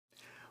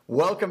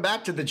Welcome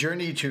back to the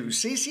journey to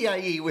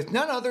CCIE with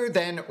none other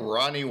than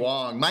Ronnie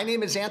Wong. My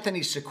name is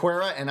Anthony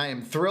Sequeira, and I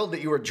am thrilled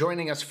that you are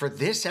joining us for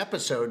this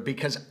episode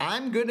because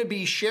I'm going to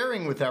be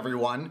sharing with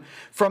everyone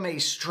from a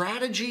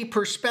strategy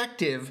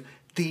perspective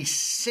the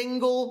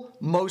single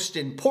most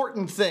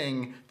important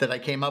thing that I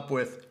came up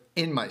with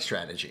in my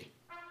strategy.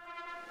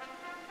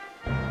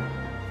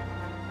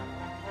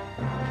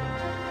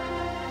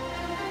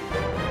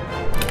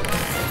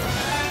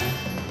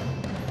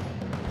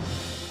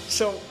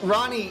 So,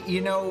 Ronnie,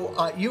 you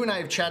and I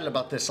have chatted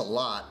about this a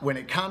lot. When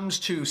it comes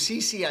to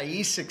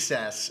CCIE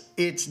success,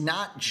 it's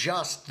not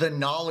just the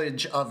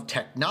knowledge of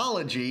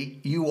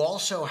technology. You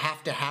also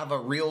have to have a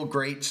real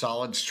great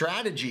solid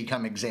strategy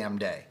come exam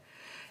day.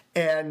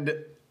 And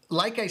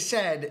like I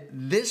said,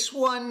 this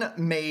one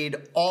made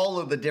all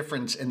of the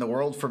difference in the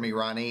world for me,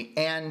 Ronnie.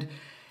 And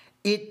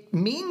it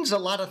means a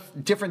lot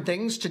of different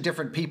things to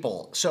different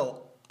people.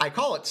 So I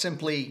call it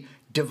simply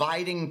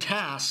dividing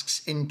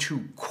tasks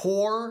into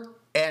core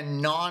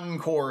and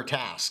non-core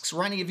tasks.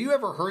 Ronnie, have you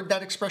ever heard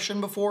that expression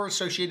before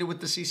associated with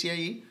the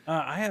CCIE?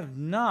 I have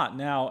not.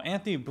 Now,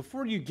 Anthony,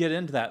 before you get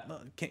into that,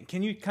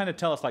 can you kind of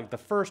tell us, like, the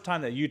first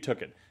time that you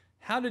took it?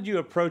 How did you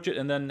approach it,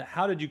 and then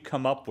how did you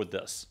come up with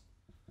this?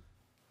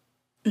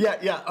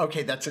 Yeah.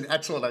 Okay, that's an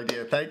excellent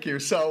idea. Thank you.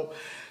 So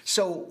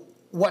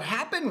what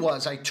happened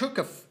was I took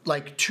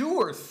like 2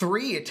 or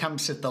 3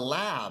 attempts at the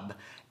lab,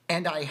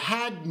 and I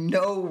had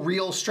no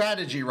real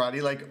strategy,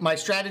 Ronnie. Like, my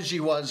strategy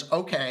was,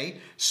 okay,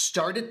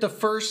 start at the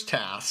first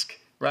task,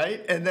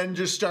 right? And then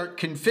just start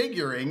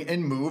configuring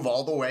and move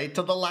all the way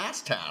to the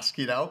last task,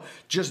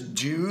 Just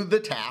do the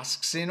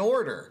tasks in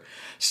order.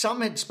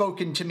 Some had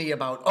spoken to me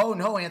about, oh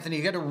no, Anthony,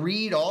 you got to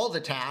read all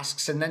the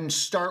tasks and then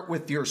start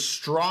with your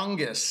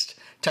strongest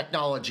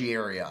technology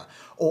area,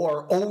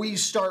 or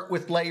always start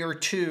with layer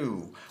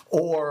 2,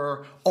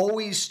 or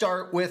always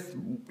start with,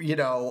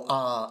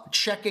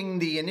 checking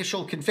the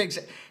initial configs.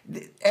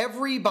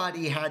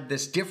 Everybody had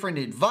this different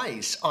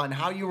advice on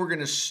how you were going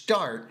to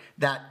start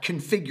that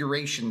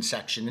configuration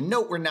section. And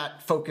note, we're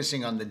not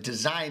focusing on the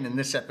design in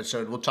this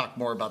episode. We'll talk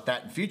more about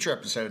that in future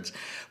episodes.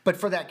 But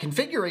for that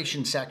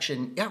configuration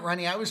section, yeah,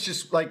 Ronnie, I was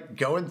just like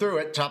going through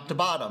it top to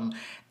bottom.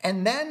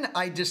 And then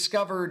I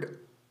discovered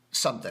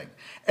something.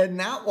 And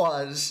that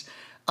was,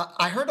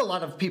 I heard a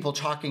lot of people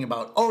talking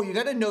about, oh, you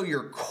got to know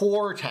your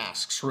core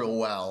tasks real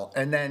well.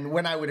 And then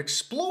when I would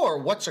explore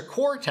what's a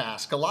core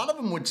task, a lot of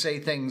them would say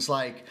things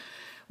like,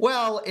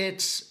 well,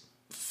 it's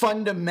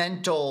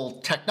fundamental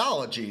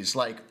technologies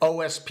like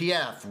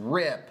OSPF,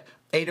 RIP,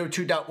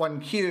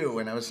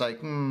 802.1q. And I was like,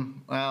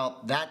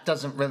 well, that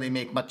doesn't really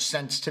make much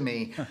sense to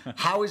me.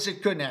 How is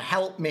it going to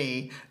help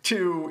me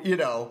to,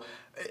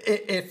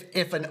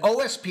 if an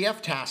OSPF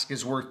task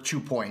is worth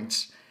 2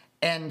 points,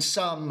 and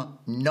some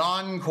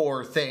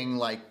non-core thing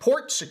like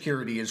port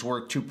security is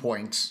worth 2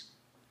 points,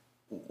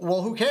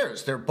 well, who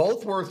cares? They're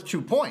both worth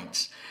 2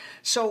 points.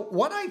 So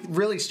what I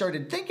really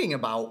started thinking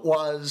about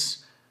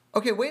was,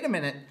 okay, wait a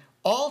minute.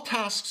 All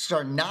tasks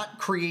are not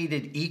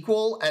created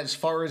equal as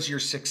far as your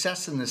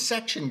success in the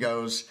section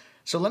goes.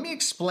 So let me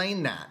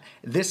explain that.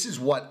 This is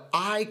what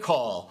I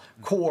call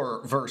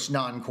core versus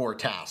non-core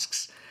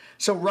tasks.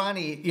 So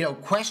Ronnie,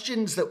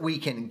 questions that we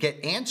can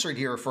get answered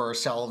here for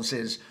ourselves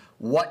is,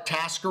 what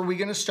task are we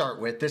going to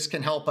start with? This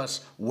can help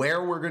us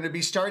where we're going to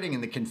be starting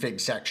in the config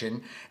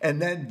section.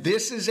 And then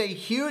this is a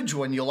huge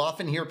one. You'll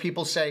often hear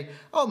people say,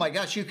 oh my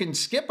gosh, you can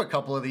skip a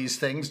couple of these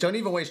things. Don't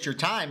even waste your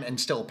time and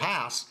still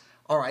pass.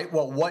 All right,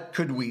 well, what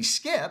could we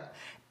skip?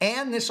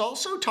 And this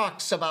also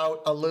talks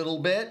about a little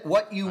bit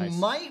what you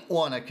might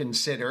want to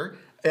consider.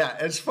 Yeah,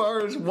 as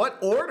far as what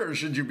order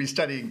should you be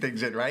studying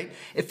things in, right?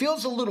 It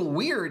feels a little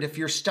weird if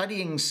you're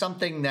studying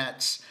something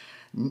that's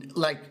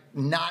like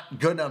not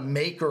gonna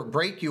make or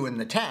break you in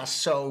the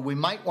test, so we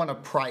might want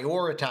to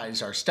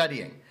prioritize our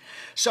studying.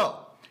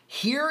 So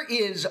here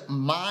is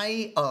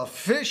my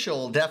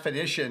official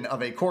definition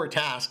of a core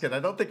task, and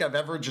I don't think I've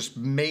ever just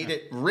made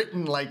it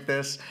written like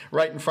this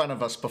right in front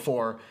of us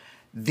before.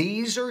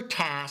 These are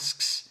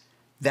tasks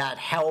that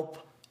help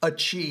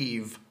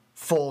achieve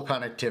full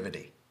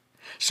connectivity.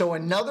 So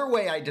another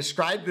way I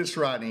describe this,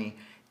 Ronnie,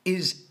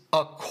 is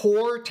a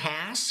core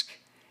task,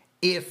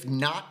 if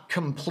not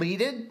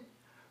completed,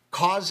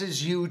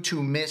 causes you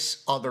to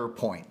miss other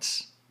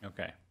points.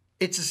 Okay.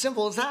 It's as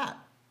simple as that.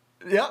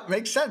 Yeah,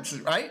 makes sense,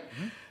 right?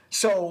 Mm-hmm.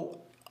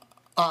 So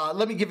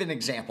let me give you an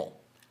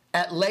example.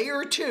 At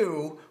layer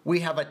 2, we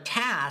have a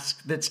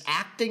task that's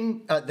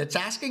asking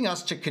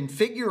us to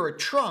configure a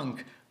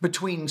trunk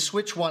between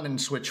switch 1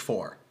 and switch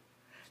 4.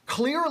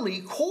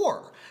 Clearly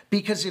core,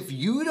 because if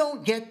you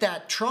don't get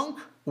that trunk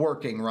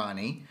working,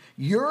 Ronnie,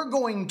 you're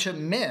going to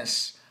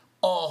miss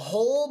a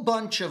whole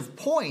bunch of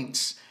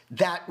points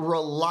that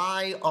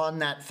rely on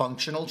that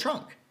functional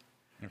trunk.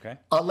 Okay.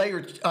 A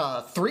layer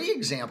 3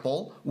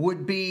 example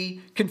would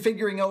be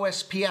configuring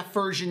OSPF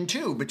version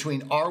 2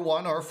 between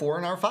R1, R4,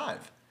 and R5.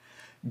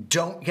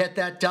 Don't get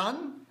that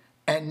done,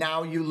 and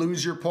now you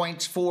lose your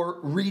points for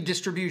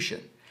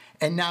redistribution.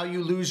 And now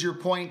you lose your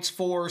points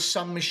for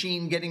some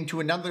machine getting to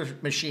another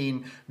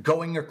machine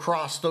going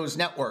across those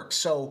networks.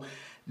 So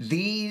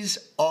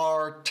These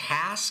are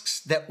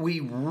tasks that we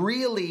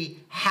really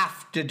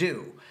have to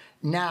do.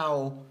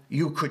 Now,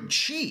 you could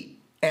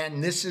cheat,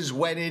 and this is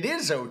when it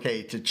is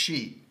okay to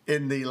cheat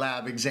in the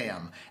lab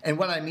exam. And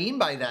what I mean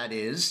by that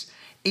is,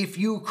 if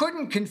you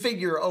couldn't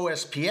configure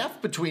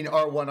OSPF between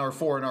R1,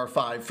 R4, and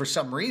R5 for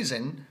some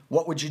reason,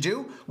 what would you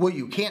do? Well,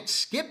 you can't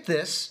skip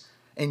this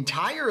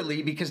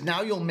entirely because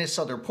now you'll miss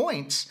other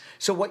points.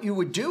 So what you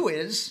would do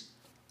is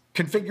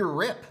configure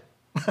RIP.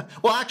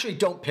 Well, actually,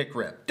 don't pick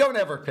RIP. Don't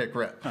ever pick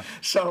RIP.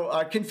 So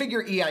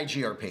configure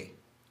EIGRP,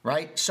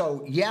 right?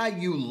 So yeah,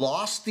 you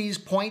lost these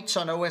points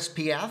on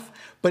OSPF,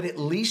 but at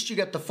least you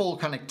get the full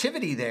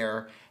connectivity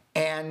there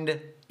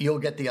and you'll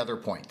get the other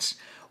points.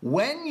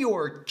 When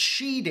you're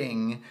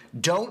cheating,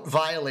 don't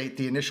violate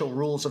the initial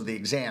rules of the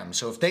exam.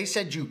 So if they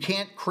said you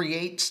can't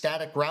create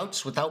static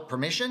routes without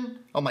permission,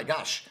 oh my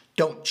gosh,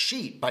 don't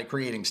cheat by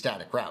creating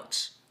static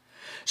routes.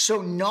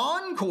 So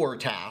non-core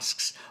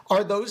tasks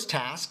are those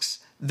tasks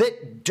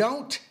that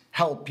don't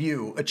help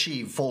you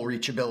achieve full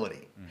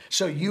reachability.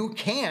 So you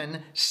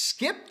can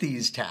skip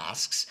these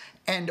tasks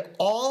and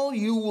all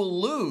you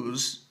will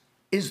lose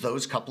is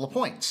those couple of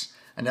points.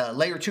 And a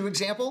layer 2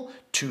 example,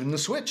 tune the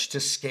switch to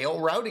scale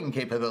routing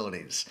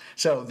capabilities.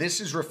 So this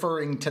is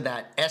referring to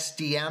that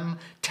SDM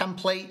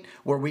template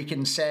where we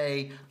can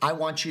say, I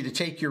want you to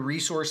take your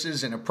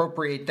resources and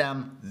appropriate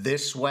them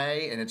this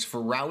way, and it's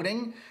for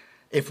routing.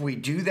 If we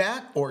do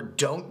that or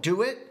don't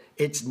do it,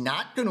 it's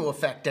not going to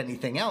affect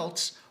anything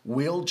else.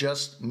 We'll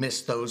just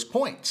miss those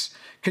points.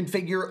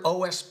 Configure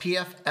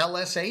OSPF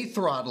LSA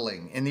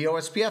throttling in the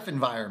OSPF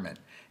environment.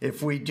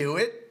 If we do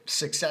it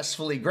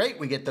successfully, great,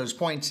 we get those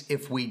points.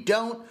 If we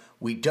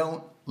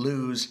don't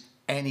lose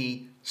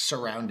any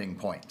surrounding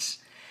points.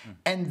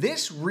 And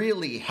this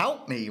really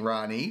helped me,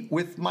 Ronnie,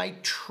 with my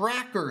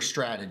tracker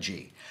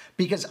strategy,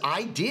 because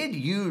I did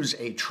use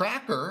a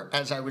tracker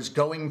as I was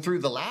going through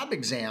the lab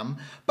exam,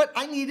 but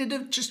I needed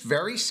a just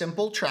very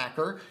simple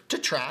tracker to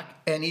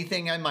track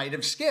anything I might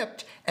have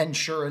skipped. And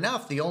sure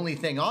enough, the only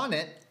thing on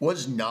it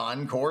was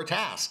non-core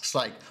tasks,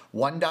 like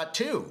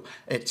 1.2.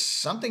 It's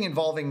something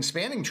involving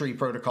spanning tree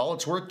protocol.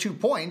 It's worth 2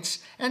 points,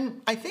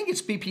 and I think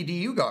it's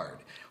BPDU guard.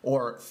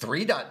 Or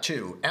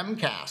 3.2,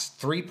 MCAS,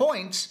 3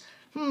 points.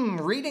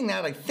 Reading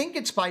that, I think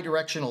it's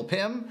bidirectional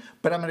PIM,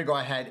 but I'm going to go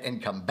ahead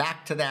and come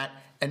back to that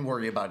and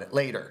worry about it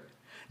later.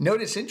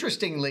 Notice,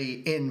 interestingly,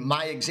 in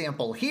my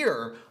example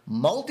here,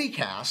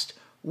 multicast,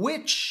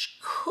 which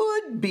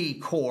could be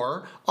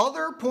core,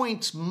 other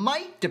points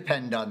might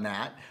depend on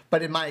that,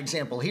 but in my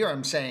example here,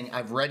 I'm saying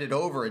I've read it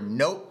over and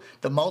nope,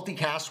 the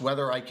multicast,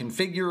 whether I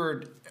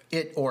configured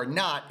it or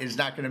not, is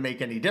not going to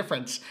make any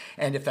difference.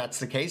 And if that's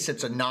the case,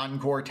 it's a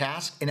non-core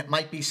task, and it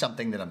might be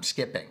something that I'm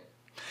skipping.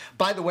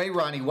 By the way,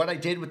 Ronnie, what I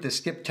did with the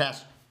skip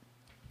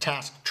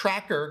task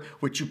tracker,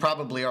 which you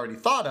probably already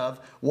thought of,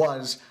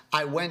 was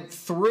I went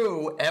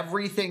through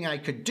everything I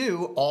could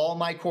do. All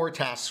my core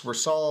tasks were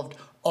solved.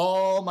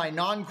 All my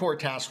non-core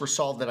tasks were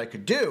solved that I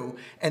could do.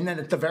 And then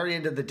at the very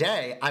end of the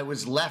day, I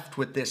was left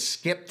with this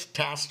skipped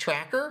task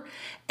tracker.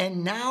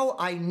 And now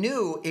I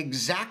knew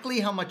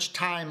exactly how much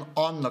time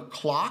on the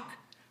clock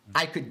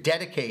I could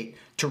dedicate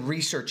to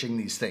researching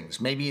these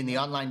things. Maybe in the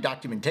online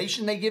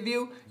documentation they give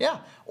you, yeah,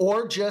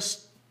 or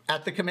just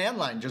at the command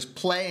line, just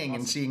playing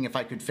and seeing if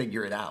I could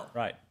figure it out.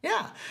 Right.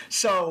 Yeah.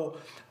 So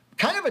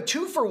kind of a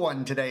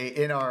 2-for-1 today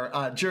in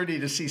our journey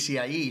to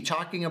CCIE,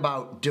 talking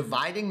about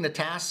dividing the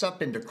tasks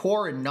up into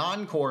core and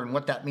non-core and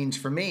what that means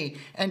for me,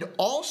 and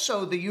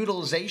also the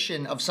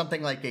utilization of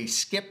something like a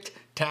skipped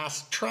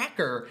task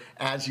tracker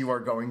as you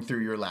are going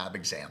through your lab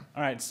exam.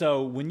 All right.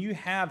 So when you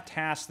have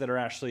tasks that are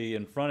actually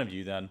in front of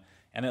you then,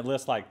 and it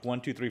lists like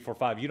 1, 2, 3, 4,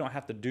 5, you don't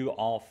have to do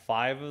all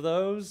 5 of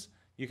those.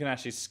 You can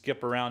actually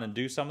skip around and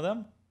do some of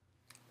them.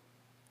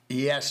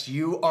 Yes,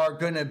 you are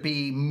going to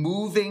be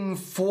moving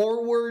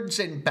forwards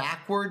and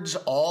backwards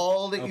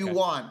all that you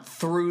want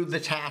through the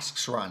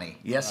tasks, Ronnie.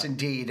 Yes,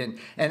 indeed.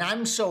 And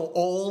I'm so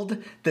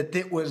old that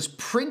it was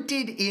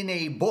printed in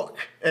a book.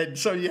 And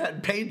so you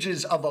had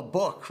pages of a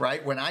book,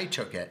 right, when I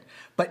took it.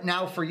 But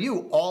now for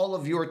you, all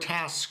of your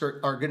tasks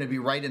are going to be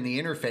right in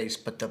the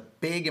interface. But the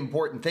big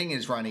important thing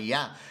is, Ronnie,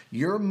 yeah,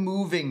 you're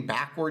moving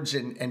backwards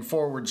and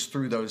forwards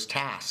through those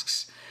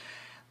tasks.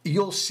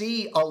 You'll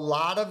see a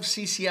lot of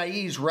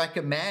CCIEs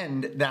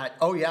recommend that,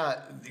 oh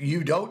yeah,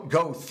 you don't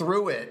go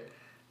through it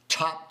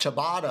top to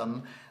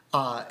bottom.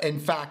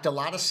 In fact, a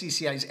lot of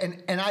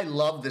CCIEs, and I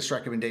love this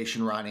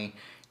recommendation, Ronnie,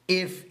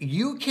 if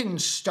you can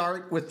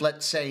start with,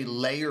 let's say,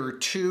 layer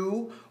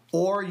 2,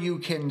 or you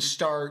can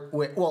start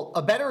with, well,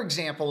 a better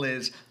example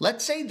is,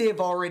 let's say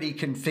they've already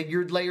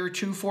configured layer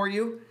 2 for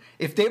you.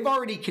 If they've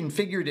already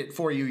configured it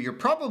for you, you're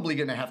probably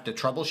going to have to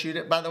troubleshoot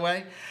it, by the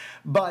way.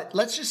 But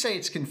let's just say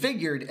it's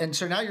configured, and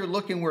so now you're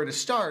looking where to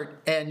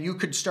start, and you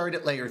could start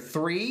at layer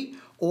 3,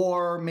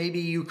 or maybe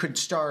you could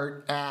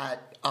start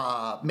at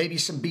maybe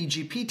some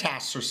BGP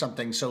tasks or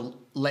something, so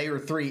layer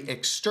 3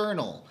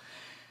 external.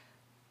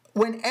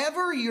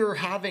 Whenever you're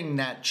having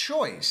that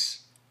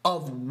choice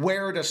of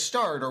where to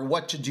start or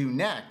what to do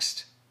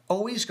next,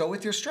 always go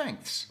with your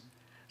strengths.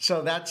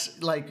 So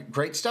that's like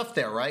great stuff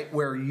there, right?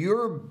 Where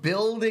you're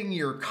building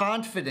your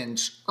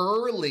confidence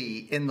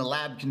early in the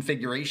lab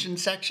configuration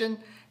section,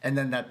 and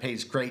then that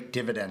pays great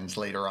dividends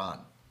later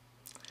on.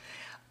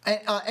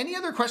 Any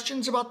other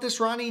questions about this,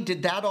 Ronnie?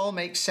 Did that all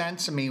make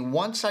sense? I mean,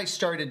 once I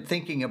started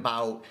thinking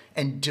about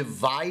and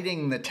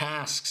dividing the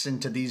tasks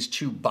into these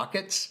two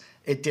buckets,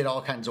 it did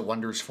all kinds of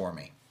wonders for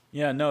me.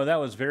 Yeah, no, that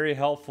was very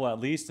helpful, at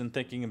least in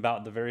thinking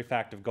about the very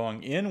fact of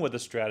going in with a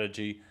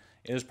strategy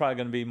is probably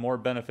going to be more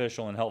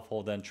beneficial and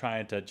helpful than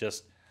trying to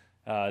just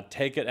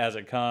take it as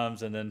it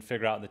comes and then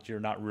figure out that you're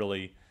not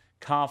really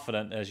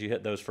confident as you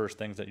hit those first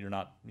things that you're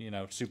not,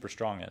 super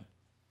strong in.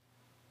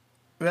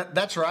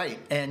 That's right.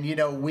 And,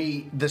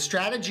 the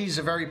strategy is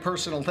a very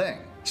personal thing.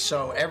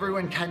 So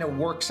everyone kind of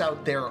works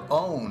out their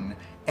own.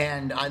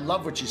 And I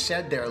love what you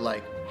said there,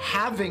 like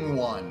having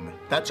one.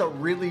 That's a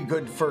really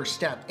good first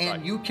step. And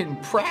right. You can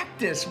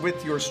practice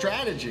with your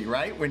strategy,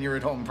 right? When you're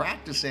at home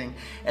practicing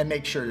and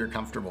make sure you're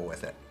comfortable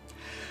with it.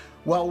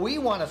 Well, we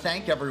want to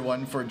thank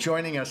everyone for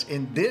joining us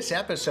in this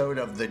episode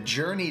of The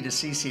Journey to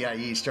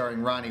CCIE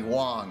starring Ronnie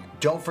Wong.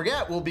 Don't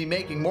forget, we'll be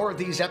making more of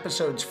these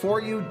episodes for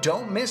you.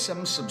 Don't miss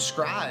them.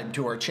 Subscribe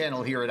to our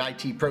channel here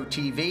at IT Pro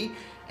TV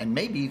and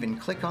maybe even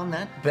click on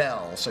that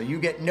bell so you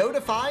get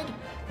notified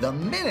the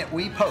minute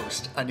we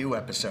post a new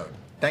episode.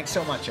 Thanks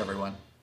so much, everyone.